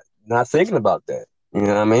is not thinking about that. You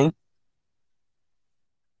know what I mean?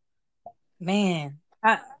 Man.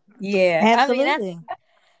 Yeah. I mean, Absolutely.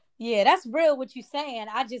 that's real what you're saying.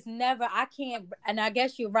 I can't, and I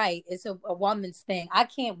guess you're right. It's a woman's thing. I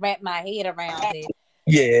can't wrap my head around it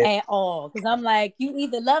Yeah. at all. Because I'm like, you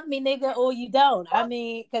either love me, nigga, or you don't. I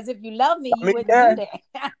mean, because if you love me, I you mean, wouldn't yeah. do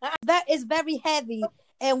that. It's very heavy,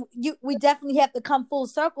 and we definitely have to come full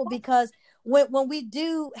circle because when we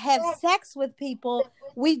do have sex with people,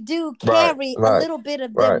 we do Right. carry a Right. little bit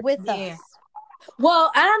of them Right. with Yeah. us.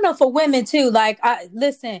 Well, I don't know for women too. Like, I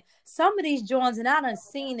listen, some of these joints, and I done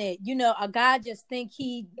seen it. A guy just think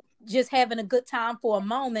he just having a good time for a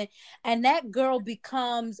moment, and that girl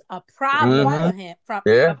becomes a problem Mm-hmm. for him.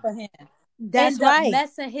 Yeah. For him, That's end up right.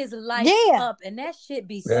 messing his life Yeah, up, and that shit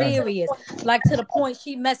be Yeah. serious. Like to the point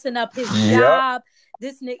she messing up his Yep. job.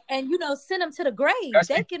 This nigga, and send him to the grave. That's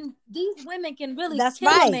the, These women can really that's kill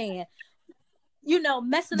a right. man.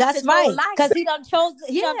 Messing up That's his whole right. life. Because he done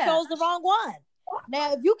Yeah, chose the wrong one.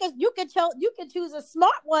 Now, if you can choose a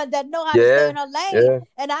smart one that know how to stay yeah. in her lane, Yeah.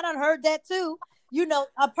 and I done heard that too.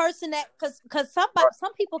 A person that because Right.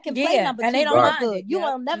 some people can play yeah, number and two they don't real Right. mind good. it. You Yep.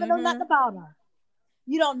 will never know Mm-hmm. nothing about them.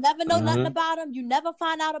 You don't never know nothing Mm-hmm. about them. You never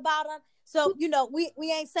find out about them. So we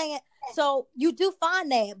ain't saying. So you do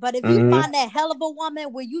find that, but if you Mm-hmm. find that hell of a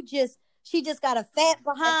woman where she just got a fat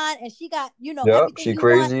behind and she got Yep. everything She you want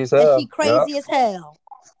crazy as and she hell. Yep. crazy as hell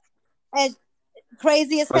and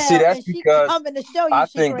crazy as But see, hell that's and she because coming to show you I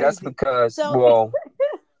she think that's crazy. because, So well,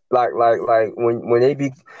 like when they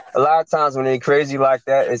be a lot of times when they crazy like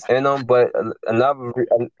that, it's in them. But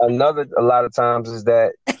another a lot of times is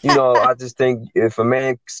that I just think if a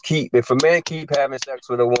man keep having sex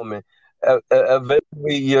with a woman,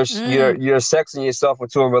 eventually Mm. you're sexing yourself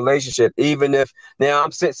into a relationship. Even if now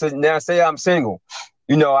now say I'm single,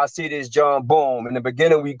 I see this John Boom in the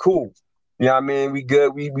beginning we cool. You know what I mean? We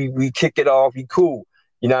good. We kick it off. We cool.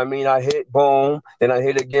 You know what I mean? I hit boom, then I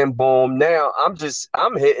hit again, boom. Now I'm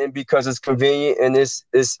hitting because it's convenient and it's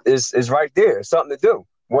right there. It's something to do.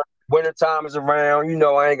 Winter time is around,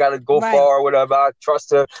 I ain't gotta go right, far or whatever. I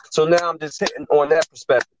trust her. So now I'm just hitting on that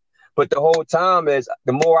perspective. But the whole time is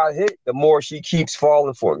the more I hit, the more she keeps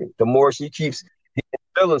falling for me. The more she keeps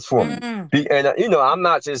feelings for me. Mm. And I'm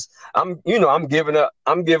not just I'm giving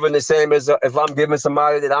the same as if I'm giving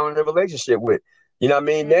somebody that I'm in a relationship with. You know what I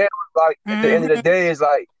mean? Now, like at the end of the Mm-hmm. day, it's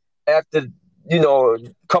like after a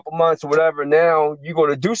couple months or whatever. Now you go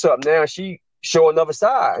to do something. Now she show another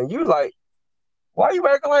side, and you like, why you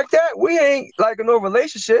acting like that? We ain't like in no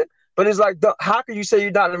relationship. But it's like, how can you say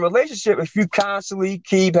you're not in a relationship if you constantly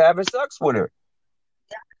keep having sex with her?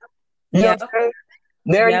 You know what Yep. I'm saying?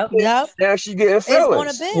 Now Yep. yep, now she getting it's gonna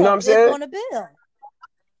feelings. You know what build, I'm it's saying? gonna build.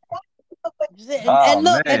 Oh And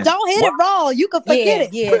look, and man, don't hit what? it wrong, you can forget Yeah.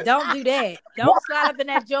 it. Yeah. Don't do that. Don't slide up in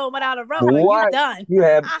that joint without a roller. You What? done.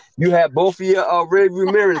 You have both of your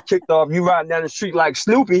rearview mirrors kicked off. You riding down the street like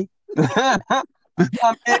Snoopy. I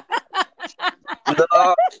mean,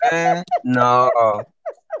 no, man, no,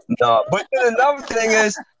 No, but then another thing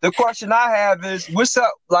is the question I have is what's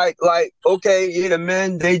up? Okay, yeah, the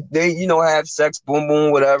men they have sex, boom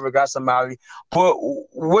boom, whatever, got somebody. But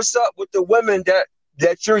what's up with the women that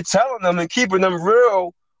you're telling them and keeping them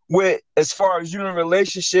real with as far as you in a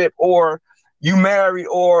relationship or you married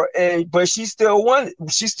but she still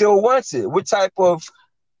wants it. What type of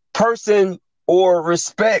person or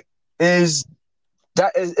respect is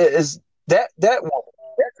that woman, that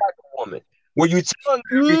type of woman? When you telling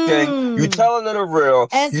her everything, you telling her the real,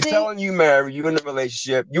 And you see, telling you married, you in a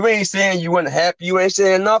relationship, you ain't saying you weren't happy, you ain't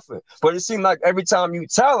saying nothing. But it seems like every time you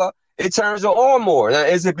tell her, it turns her on more. Now,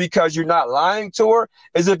 is it because you're not lying to her?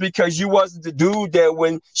 Is it because you wasn't the dude that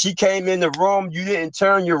when she came in the room, you didn't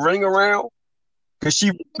turn your ring around? Because she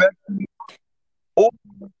respected you? Or,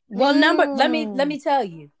 Well, let me tell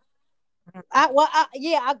you. Go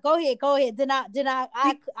ahead. Then I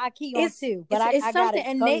key on too, but It's I got something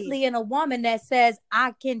it. Go ahead. innately in a woman that says,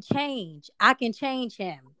 I can change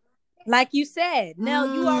him. Like you said, Nell,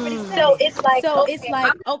 you already said So it. it's like, So it's okay,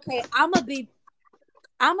 like, okay, I'm gonna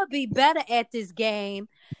be better at this game.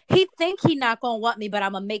 He think he not gonna want me, but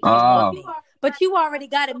I'm gonna make him want me. But you already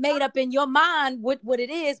got it made up in your mind what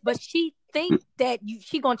it is. But she think that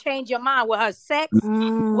she gonna change your mind with her sex,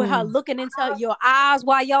 with her looking into your eyes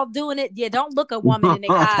while y'all doing it. Yeah, don't look a woman in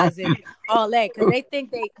the eyes and all that, because they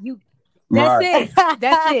think that's right. it.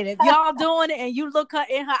 That's it. If y'all doing it and you look her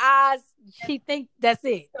in her eyes, she think that's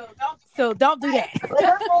it. So don't do that.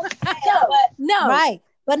 No. Right.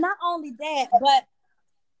 But not only that,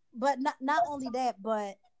 but not only that,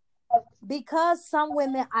 but because some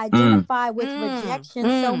women identify with rejection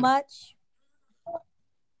so much,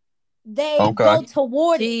 they go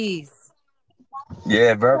toward it. Jeez.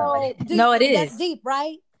 Yeah, very. So No, it that's is. deep,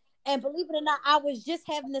 right? And believe it or not, I was just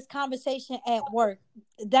having this conversation at work.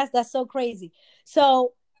 That's so crazy.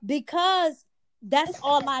 So because that's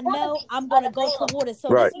all I know, I'm gonna go toward it. So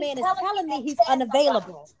Right. this man is telling me he's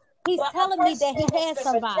unavailable. He's telling me that he has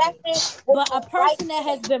somebody, but a person that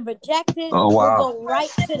has been rejected Oh will wow. go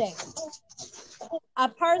right to that. A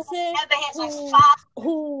person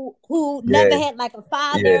who never Yeah. had like a Yeah.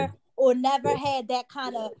 father or never had that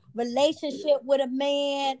kind of relationship with a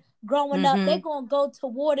man growing up, they're gonna go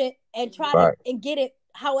toward it and try Right. to and get it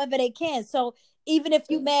however they can. So even if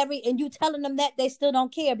you marry and you telling them that, they still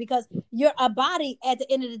don't care because you're a body at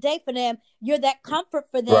the end of the day for them. You're that comfort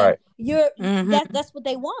for them. Right. That's what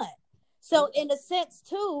they want. So in a sense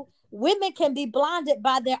too, women can be blinded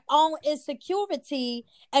by their own insecurity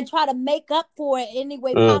and try to make up for it any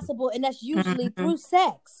way possible, and that's usually through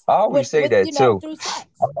sex. I always say that too. Through sex.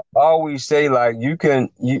 I always say like you can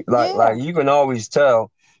always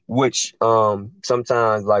tell which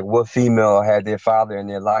sometimes like what female had their father in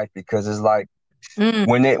their life, because it's like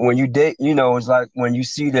when you date, it's like when you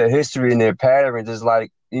see their history and their patterns, it's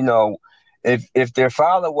like, if their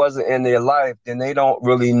father wasn't in their life, then they don't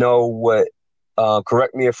really know what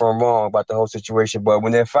correct me if I'm wrong about the whole situation, but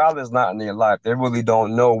when their father's not in their life, they really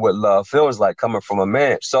don't know what love feels like coming from a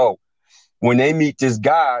man. So when they meet this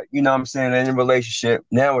guy, you know what I'm saying, in a relationship,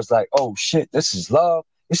 now it's like, oh shit, this is love.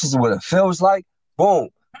 This is what it feels like. Boom.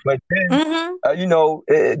 But then,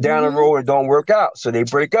 down the road, it don't work out. So they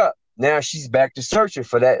break up. Now she's back to searching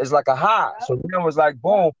for that. It's like a high. So now it's like,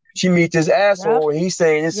 boom, she meets this asshole and he's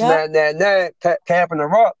saying this, that, capping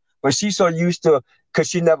her up. But she's so used to, because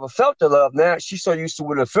she never felt the love. Now she's so used to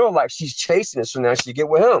what it feels like. She's chasing it. So now she get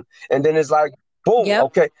with him. And then it's like, boom,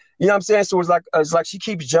 okay. You know what I'm saying? So it's like she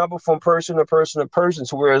keeps jumping from person to person to person.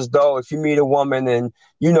 So whereas though if you meet a woman and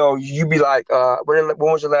you be like, when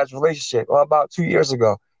was your last relationship? Oh, about 2 years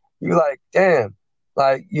ago. You like, damn,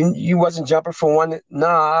 like you wasn't jumping from one.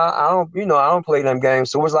 Nah, I don't play them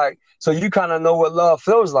games. So it's like, so you kind of know what love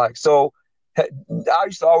feels like. So I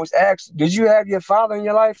used to always ask, did you have your father in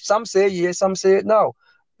your life? Some said yes, some said no.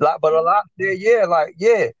 But a lot said yeah, like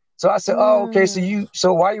yeah. So I said, oh, okay.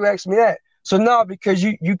 So why you ask me that? So no, because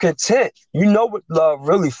you content. You know what love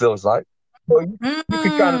really feels like. So you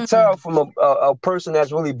can kind of tell from a person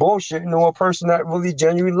that's really bullshit, a person that really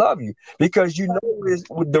genuinely love you, because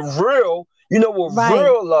with the real, what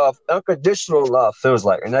real love, unconditional love feels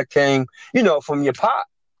like, and that came, from your pop.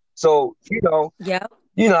 So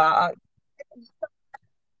I.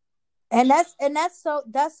 And that's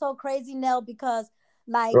so crazy, Nell, because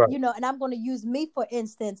like, and I'm going to use me for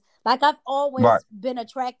instance. Like I've always been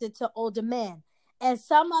attracted to older men. And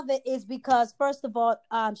some of it is because, first of all,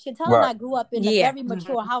 Chantel and I grew up in a very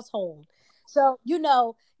mature household. So, we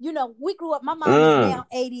grew up, my mom is now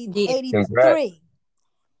 83.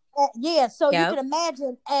 Yeah, so you Yep. can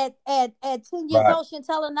imagine at 10 years Right. old,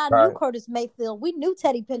 Chantel and I knew Right. Curtis Mayfield. We knew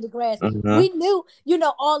Teddy Pendergrass. Mm-hmm. We knew,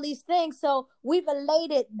 all these things. So we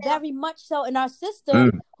related very much so. And our sister,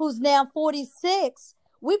 Mm. who's now 46,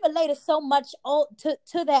 we related so much to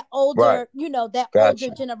that Right. older, that older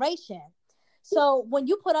Gotcha. generation. So when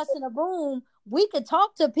you put us in a room, we could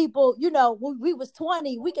talk to people, when we was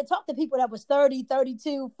 20, we could talk to people that was 30,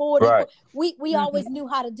 32, 40. Right. We always knew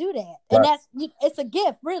how to do that. And Right. it's a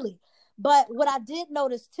gift, really. But what I did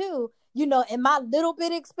notice too, in my little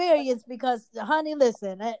bit experience, because honey,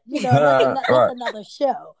 listen, that's Right. another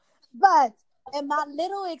show. But in my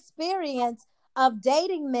little experience of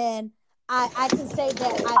dating men, I can say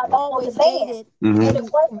that I've always dated Mm-hmm.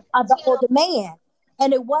 the older man.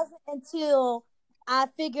 And it wasn't until I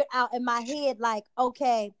figured out in my head, like,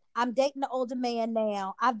 okay, I'm dating an older man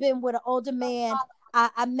now. I've been with an older man.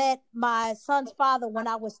 I met my son's father when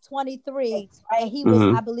I was 23, and he was,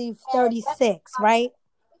 Mm-hmm. I believe, 36, right?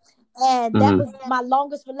 And that Mm-hmm. was my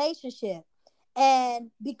longest relationship. And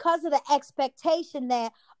because of the expectation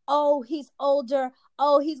that, oh, he's older,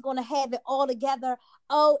 oh, he's going to have it all together,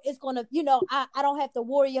 oh, it's going to, I don't have to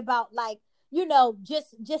worry about, like,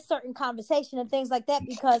 just certain conversation and things like that,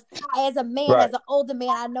 because as a man, Right. as an older man,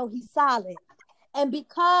 I know he's solid. And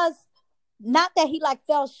because, not that he like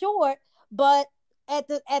fell short, but at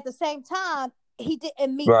the same time, he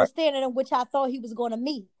didn't meet the Right. standard in which I thought he was going to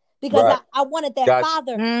meet, because Right. I wanted that Gotcha.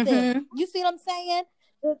 father Mm-hmm. thing. You see what I'm saying?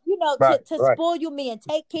 Right. To Right. spoil me and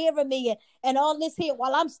take care of me and all this here,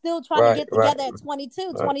 while I'm still trying to Right. get Right. together at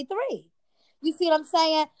 22, Right. 23. You see what I'm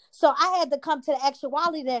saying? So I had to come to the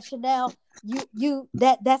actuality that, Chanel,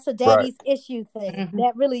 that's a Right. daddy's issue thing. Mm-hmm.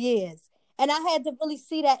 That really is. And I had to really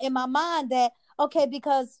see that in my mind, that, okay,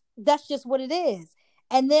 because that's just what it is.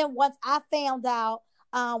 And then once I found out,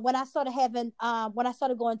 when I started when I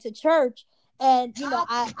started going to church, and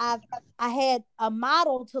I had a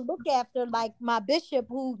model to look after, like my bishop,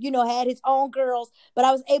 who had his own girls, but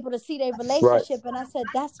I was able to see their Right. relationship, and I said,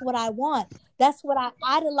 that's what I want. That's what I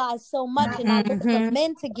idolize so much, and I look for Mm-hmm.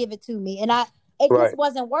 men to give it to me, and it Right. just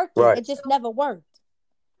wasn't working. Right. It just never worked.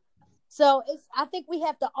 So I think we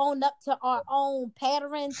have to own up to our own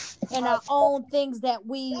patterns and our own things that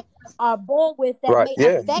we are born with, that Right. may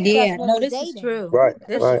Yeah. affect us Yeah, when no, we're this is dating. true. Right.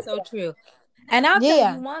 This Right. is so true. And I'll tell you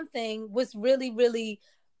Yeah. one thing, what's really, really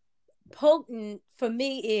potent for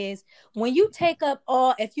me is when you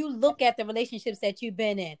if you look at the relationships that you've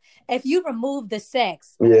been in, if you remove the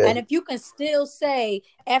sex, Yeah. and if you can still say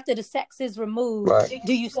after the sex is removed, Right.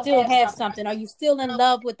 do you still have something? Are you still in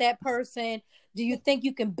love with that person? Do you think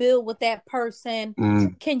you can build with that person?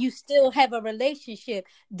 Mm. Can you still have a relationship?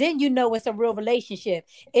 Then you know it's a real relationship.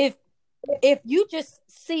 If you just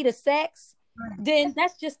see the sex, then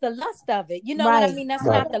that's just the lust of it. You know what I Right. mean? That's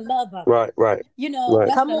Right. not the love of it. Right. Right. Right.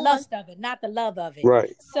 That's Come the on. lust of it, not the love of it.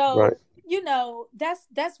 Right. So, Right.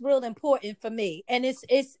 that's real important for me. And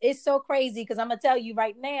it's so crazy, because I'm gonna tell you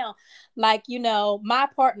right now, like, my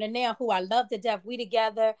partner now, who I love to death, we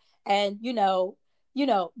together, and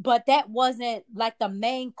but that wasn't like the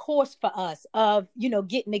main course for us of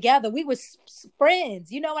getting together. We were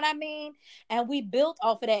friends, you know what I mean? And we built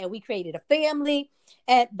off of that, and we created a family.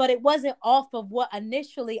 But it wasn't off of what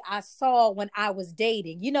initially I saw when I was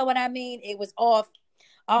dating. You know what I mean? It was off,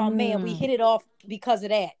 oh man, we hit it off because of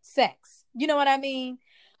that sex. You know what I mean?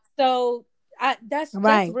 So that's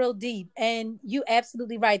Right. real deep. And you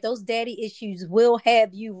absolutely right. Those daddy issues will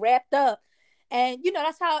have you wrapped up. And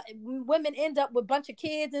that's how women end up with a bunch of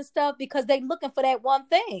kids and stuff, because they looking for that one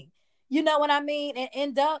thing. You know what I mean? And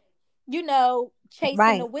end up, chasing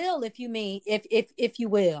Right. the will, if you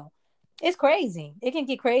will. It's crazy. It can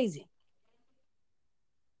get crazy.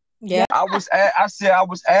 Yeah. I said I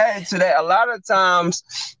was adding to that. A lot of times,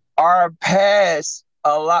 our past,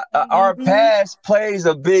 our Mhm. past plays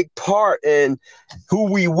a big part in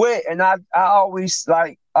who we with, and I always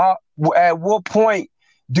like, at what point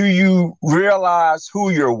do you realize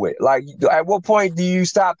who you're with? Like, at what point do you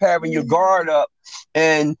stop having your guard up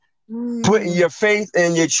and putting your faith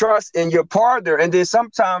and your trust in your partner? And then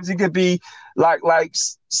sometimes it could be like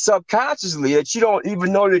subconsciously, that you don't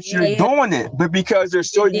even know that you're Yeah. doing it, but because they're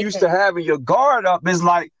so Yeah. used to having your guard up, it's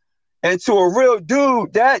like, and to a real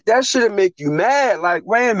dude, that shouldn't make you mad. Like,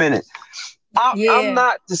 wait a minute, I'm Yeah.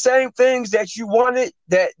 not the same things that you wanted,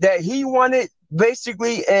 that he wanted,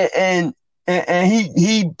 basically, and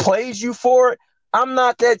he plays you for it. I'm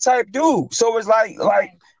not that type dude. So it's like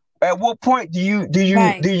at what point do you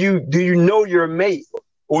Right. know your mate,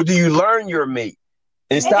 or do you learn your mate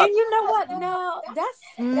and And stop? you know what? No,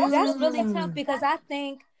 that's really tough, because I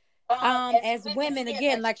think as women,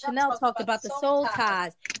 again, like Chanel talked about the soul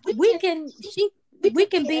ties, we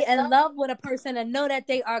can be in love with a person and know that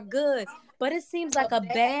they are good, but it seems like a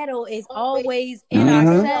battle is always in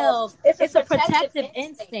ourselves. It's a protective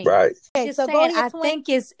instinct. Right. Okay, Just so go saying, ahead, I twin.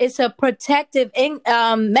 think it's a protective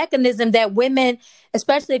mechanism that women,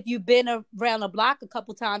 especially if you've been around the block a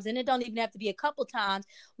couple times, and it don't even have to be a couple times,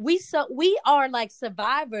 we are like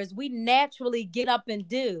survivors. We naturally get up and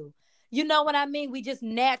do. You know what I mean? We just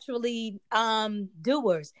naturally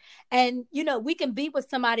doers. And we can be with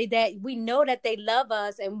somebody that we know that they love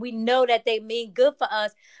us and we know that they mean good for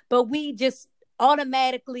us, but we just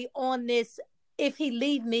automatically on this, if he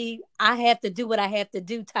leave me, I have to do what I have to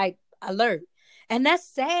do type alert. And that's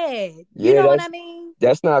sad. You Yeah, know what I mean?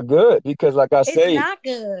 that's not good, because like I It's say, not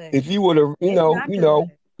good. if you would have, It's not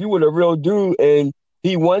good. you would a real dude, and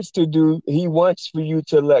he wants for you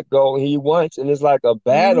to let go. And it's like a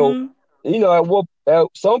battle. Mm-hmm. At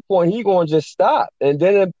some point he gonna just stop, and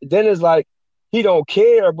then it's like he don't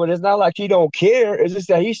care, but it's not like he don't care. It's just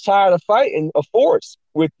that he's tired of fighting a force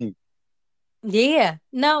with you. Yeah,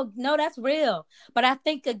 no, that's real. But I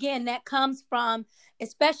think again that comes from,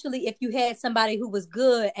 especially if you had somebody who was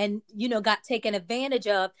good and got taken advantage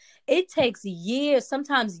of. It takes years,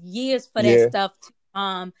 sometimes years, for that Yeah, stuff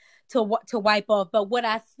to wipe off. But what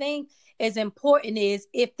I think is important is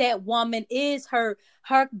if that woman is hurt,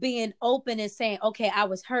 her being open and saying, "Okay, I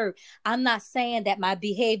was hurt. I'm not saying that my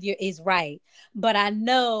behavior is right, but I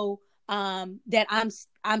know that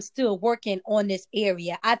I'm still working on this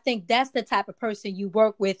area." I think that's the type of person you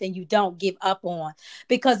work with and you don't give up on,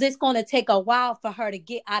 because it's going to take a while for her to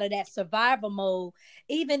get out of that survival mode,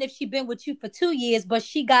 even if she's been with you for 2 years, but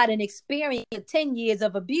she got an experience of 10 years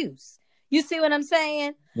of abuse. You see what I'm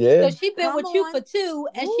saying? yeah, So she's been Come with you on. for 2,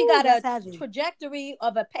 and she Ooh, got that's a heavy. trajectory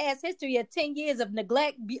of a past history of 10 years of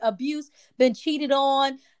neglect, abuse, been cheated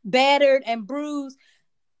on, battered, and bruised.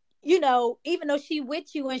 Even though she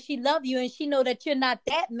with you and she love you and she know that you're not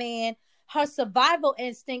that man, her survival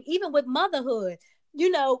instinct, even with motherhood,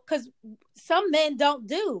 because some men don't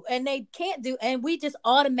do and they can't do, and we just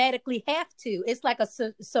automatically have to. It's like a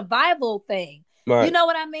survival thing. You right. know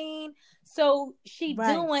what I mean? So she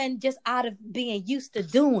Right. doing just out of being used to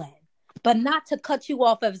doing, but not to cut you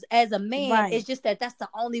off as a man. Right. It's just that's the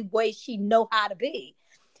only way she know how to be.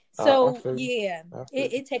 I So feel you. yeah, I feel you.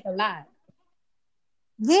 it take a lot.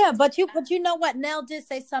 Yeah, but you know what? Nell did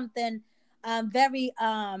say something very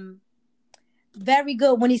very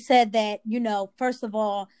good when he said that, first of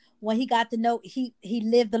all, when he got to know, he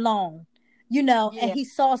lived alone, and Yeah. he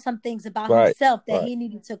saw some things about Right, himself that right, he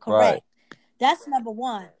needed to right, correct. That's number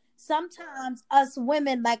one. Sometimes us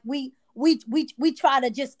women, like we try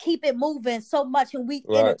to just keep it moving so much, and we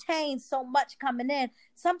right. entertain so much coming in.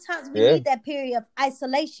 Sometimes we Yeah, need that period of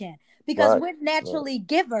isolation because right, we're right, naturally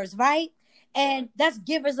givers, right? And that's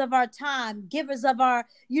givers of our time, givers of our,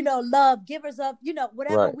 love, givers of,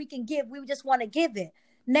 whatever right. we can give. We just want to give it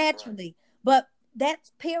naturally. But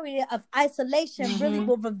that period of isolation really Mm-hmm.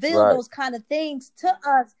 will reveal Right. those kind of things to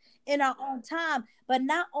us in our own time. But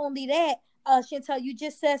not only that, Chantel, you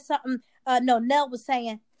just said something. No, Nell was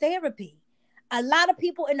saying therapy. A lot of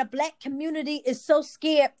people in the Black community is so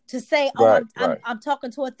scared to say, "Oh, Right, right, I'm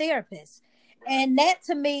talking to a therapist," and that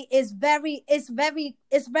to me is it's very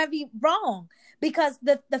wrong, because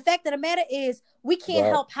the fact of the matter is we can't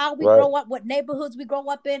right, help how we right. grow up, what neighborhoods we grow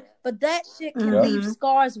up in, but that shit can Yep. leave Mm-hmm.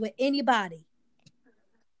 scars with anybody.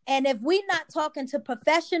 And if we're not talking to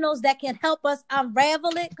professionals that can help us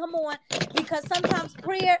unravel it, come on, because sometimes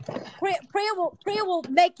prayer will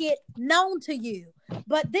make it known to you.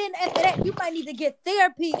 But then after that, you might need to get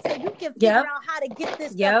therapy so you can figure Yep. out how to get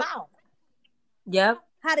this stuff Yep. out, Yep.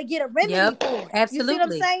 how to get a remedy Yep. for it. You see what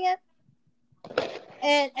I'm Absolutely. saying?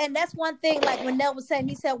 And that's one thing, like when Nell was saying,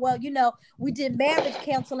 he said, well, we did marriage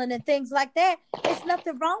counseling and things like that. It's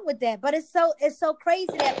nothing wrong with that. But it's so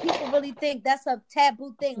crazy that people really think that's a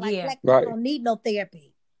taboo thing. Like Yeah. Black people Right, don't need no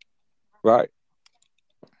therapy. right.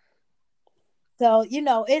 So,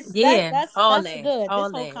 it's Yeah. that's All that's that. good. All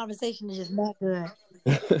This whole that. conversation is just not good.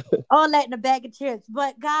 All that in a bag of chips.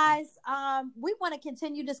 But guys, we want to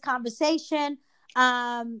continue this conversation.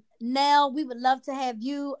 Nell, we would love to have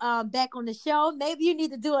you back on the show. Maybe you need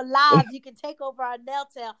to do a live. You can take over our Nell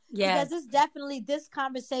Tale, Yes. because this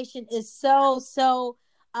conversation is so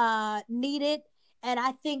needed. And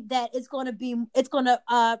I think that it's going to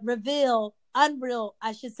unreveal Yeah,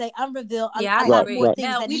 I a lot agree. more Right. things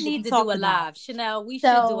Now that we need to be need to do talked a about. live. Chanel, we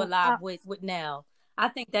should do a So live with Nell. I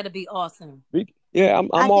think that'd be awesome. Yeah, I'm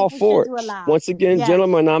I all think we should for it. do a live. Once again, Yes.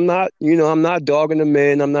 gentlemen, I'm not dogging the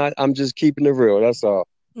men. I'm just keeping it real. That's all.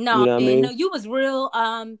 No, You know what I man, mean? no, you was real.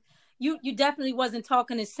 you definitely wasn't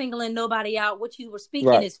talking and singling nobody out. What you were speaking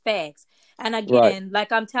Right. is facts. And Right. again,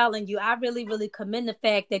 like I'm telling you, I really, really commend the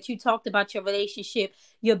fact that you talked about your relationship.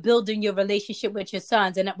 You're building your relationship with your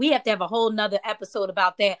sons. And we have to have a whole nother episode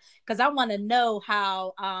about that, because I want to know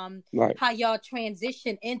Right. how y'all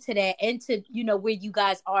transition into that, into, you know, where you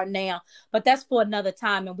guys are now. But that's for another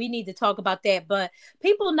time, and we need to talk about that. But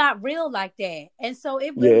people not real like that. And so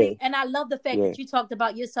it really, Yeah. and I love the fact Yeah. that you talked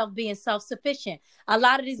about yourself being self-sufficient. A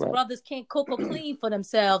lot of these Right. brothers can't cook or clean for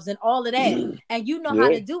themselves and all of that. And you know how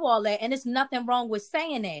Yeah. to do all that. And it's nothing wrong with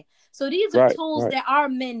saying that. So these are Right. tools Right. that our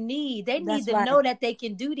men need. They That's need to right. know that they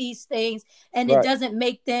can do these things, and it Right. doesn't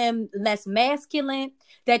make them less masculine,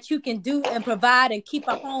 that you can do and provide and keep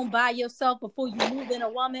a home by yourself before you move in a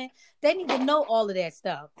woman. They need to know all of that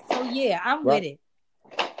stuff. So yeah, I'm with Right. it.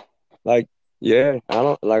 Like, yeah, I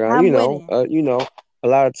don't like, I'm you with know, it. you know, a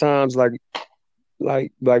lot of times, like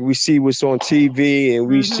we see what's on TV, and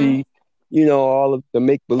we Mm-hmm. see, you know, all of the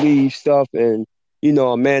make believe stuff, and you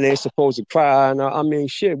know, a man ain't supposed to cry. And I mean,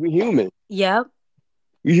 shit, we human. Yep.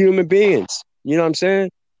 We human beings. You know what I'm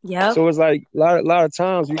saying? Yep. So it's like a lot of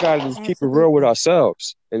times we gotta just keep it real with Absolutely.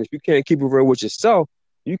 ourselves. And if you can't keep it real with yourself,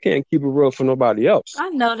 you can't keep it real for nobody else. I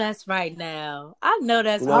know that's right now. I know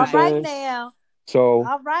that's You know what All I'm right. right saying? now. So,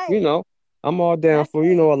 All right. you know, I'm all down That's for,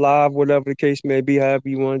 you it. know, alive, whatever the case may be, however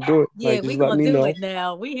you want to do it. Yeah, Like, we just let gonna me do know. it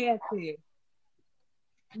now. We have to.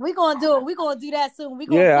 We're going to do it. We're going to do that soon. We're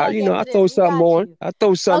going to Yeah, plug you know, I after throw this. We something got on. you. I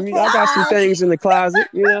throw something. Okay, I got some guys. things in the closet.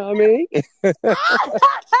 You know what I mean?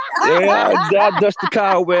 Yeah, I dust the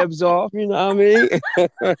cobwebs off. You know what I mean?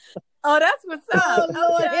 Oh, that's what's Oh, up.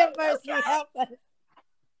 Lord, Okay. have mercy. Okay. Help us.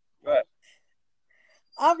 Right.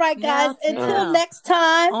 All right, guys. Nail Until Tab next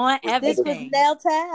time, on this was everything. Nail Tab.